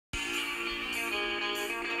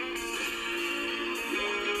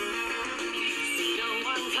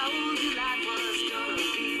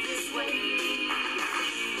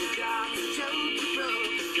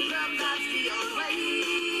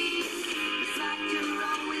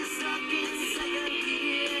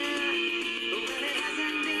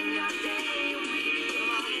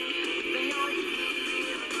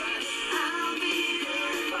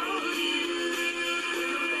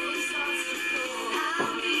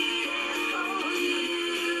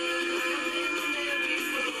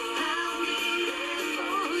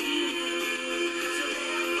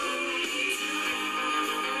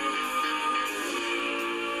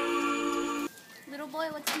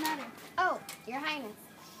Your Highness,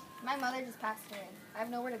 my mother just passed away. I have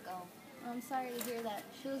nowhere to go. Oh, I'm sorry to hear that.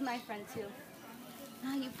 She was my friend, too.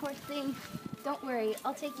 Oh, you poor thing. Don't worry.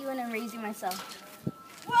 I'll take you in and raise you myself.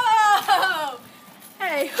 Whoa!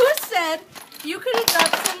 Hey, who said you could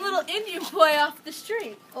adopt some little Indian boy off the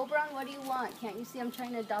street? Oberon, what do you want? Can't you see I'm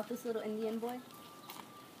trying to adopt this little Indian boy?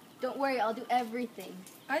 Don't worry. I'll do everything.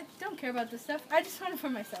 I don't care about this stuff. I just want it for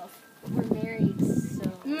myself. We're married, so...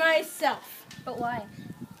 Myself. But why?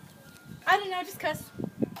 I don't know, just 'cause.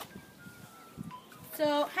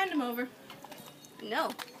 So, hand him over.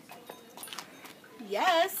 No.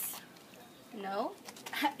 Yes. No?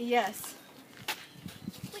 Yes.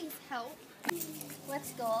 Please help.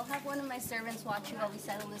 Let's go. I'll have one of my servants watch you while we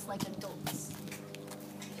settle this like adults.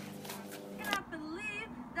 I cannot believe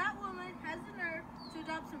that woman has the nerve to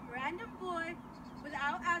adopt some random boy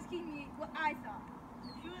without asking me what I thought.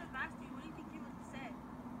 If she would have asked you, what do you think you would have said?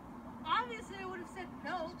 Well, obviously, I would have said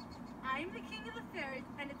no. I'm the king of the fairies,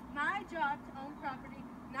 and it's my job to own property,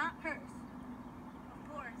 not hers. Of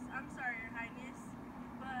course. I'm sorry, Your Highness,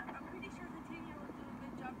 but I'm pretty sure Titania will do a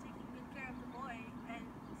good job taking good care of the boy, and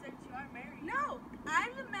since you are married... No! I'm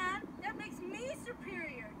the man that makes me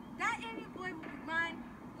superior. That Indian boy will be mine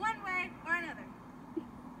one way or another.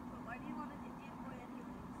 But why do you want an Indian boy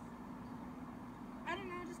anyways? I don't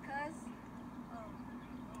know, just 'cause. Oh,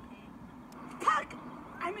 okay. Puck!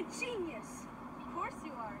 I'm a genius! Of course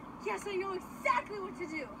you are. Yes, I know exactly what to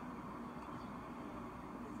do.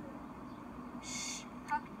 Shh!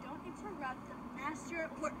 Puck, don't interrupt the master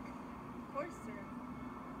at work. Of course, sir.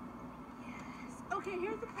 Yes. Okay,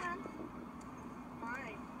 here's the plan.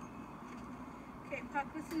 Fine. Okay, Puck,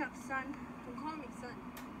 listen up, son. Don't call me son.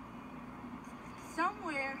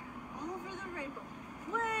 Somewhere all over the rainbow,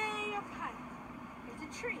 way up high, there's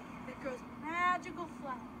a tree that grows magical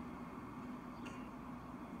flowers.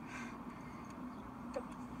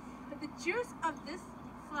 The juice of this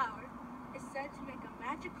flower is said to make a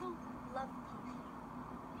magical love potion.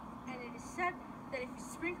 And it is said that if you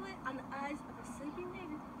sprinkle it on the eyes of a sleeping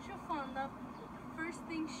maiden, she'll fall in love with the first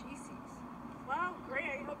thing she sees. Wow, great.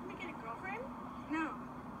 Are you hoping to get a girlfriend? No.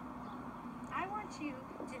 I want you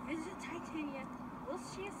to visit Titania while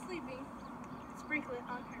she is sleeping and sprinkle it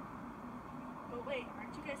on her. But wait,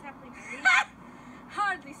 aren't you guys happily married?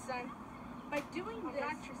 Hardly, son. By doing this...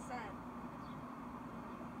 I'm not your son.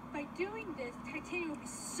 By doing this, Titania will be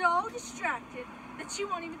so distracted that she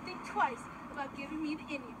won't even think twice about giving me the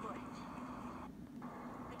Indian boy.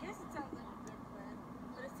 I guess it sounds like a good plan,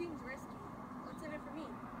 but it seems risky. What's in it for me?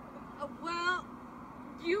 Well,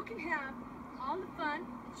 you can have all the fun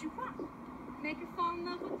that you want. Make her fall in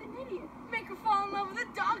love with an idiot. Make her fall in love with a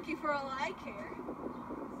donkey for all I care.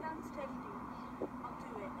 Sounds tempting. I'll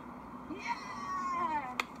do it.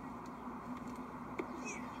 Yeah!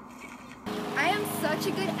 I am such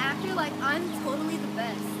a good actor, like I'm totally the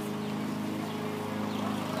best.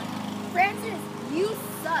 Francis, you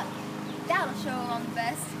suck. That'll show him I'm the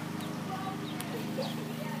best.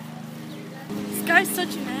 This guy's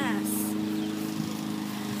such an ass.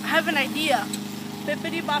 I have an idea.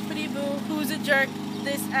 Bippity boppity boo, who's a jerk?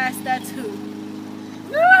 This ass, that's who.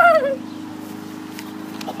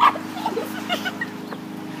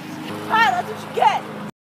 Hi, that's what you get.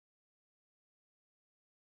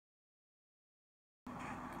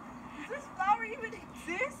 Does this flower even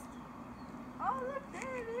exist? Oh, look,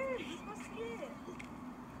 there it is. This must be it.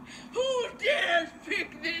 Who dares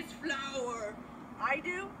pick this flower? I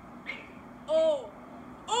do? Oh,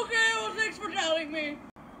 okay, well, thanks for telling me.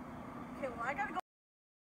 Okay, well, I gotta go.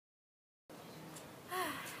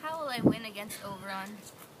 How will I win against Oberon?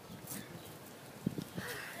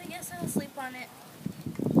 I guess I'll sleep on it.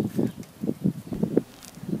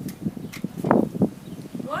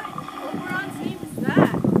 What? Oberon's name is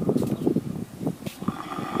that?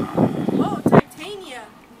 Oh, Titania.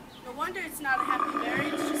 No wonder it's not a happy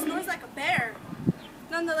marriage. She snores like a bear.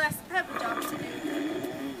 Nonetheless, I have a job to do.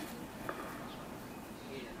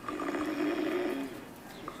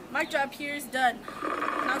 My job here is done.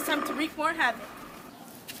 Now it's time to wreak more havoc.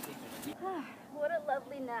 What a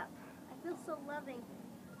lovely nap. I feel so loving.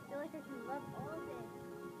 I feel like I can love all day.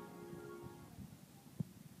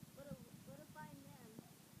 What a fine man.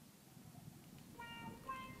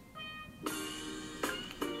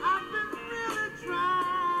 I've been really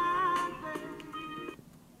trying.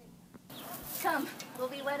 Come, we'll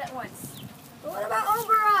be wed at once. But what about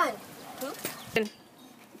Oberon? Who?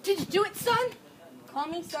 Did you do it, son? Call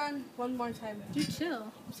me son one more time. Do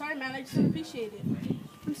chill. I'm sorry, man. I just don't appreciate it.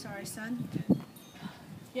 I'm sorry, son.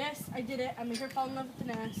 Yes, I did it. I made her fall in love with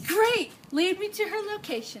an ass. Great! Lead me to her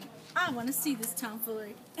location. I want to see this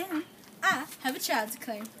tomfoolery. And I have a child to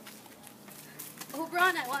claim.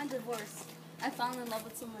 Oberon, I want a divorce. I fell in love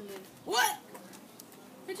with someone new. What?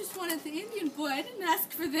 I just wanted the Indian boy. I didn't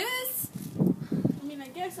ask for this. I mean, I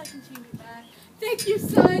guess I can change it back. Thank you,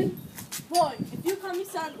 son. Boy, if you call me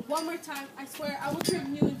son one more time, I swear I will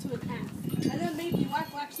turn you into an ant. And then maybe your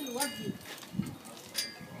wife will actually love you.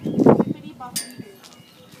 Bippity boppity boo.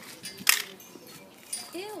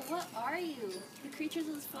 Ew, what are you? The creatures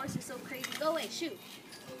of this forest are so crazy. Go away, shoot.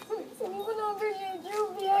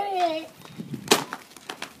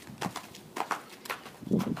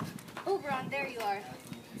 Oberon, there you are.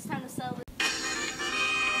 It's time to settle this.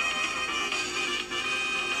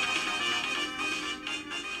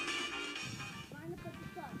 Line up at the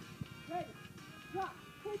sun. Ready. Drop.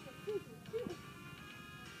 Paper, scissors, shoot.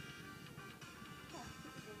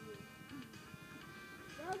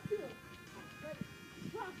 Round two. Ready.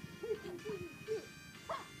 Drop. Paper, scissors, shoot.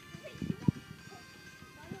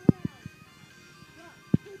 Final round. Drop.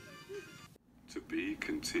 Paper, scissors. To be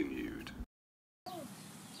continued.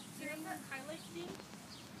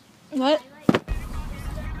 What?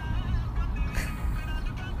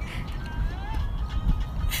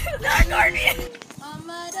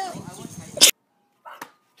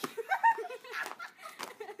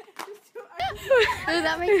 Does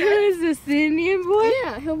that make Who sense? is this, the Indian boy?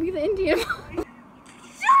 Yeah, he'll be the Indian boy.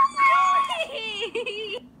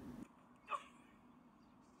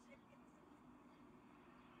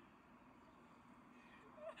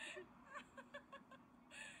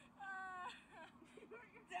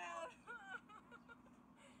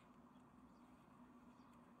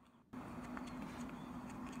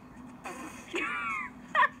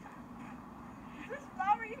 Does this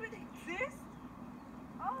flower even exist?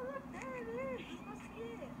 Oh, look, there it is. This must be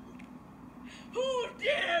it. Who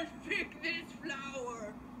dares pick this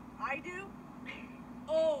flower? I do?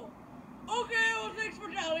 Oh, okay, well, thanks for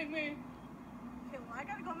telling me. Okay, well, I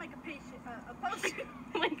gotta go make a potion.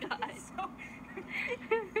 Oh my god. So...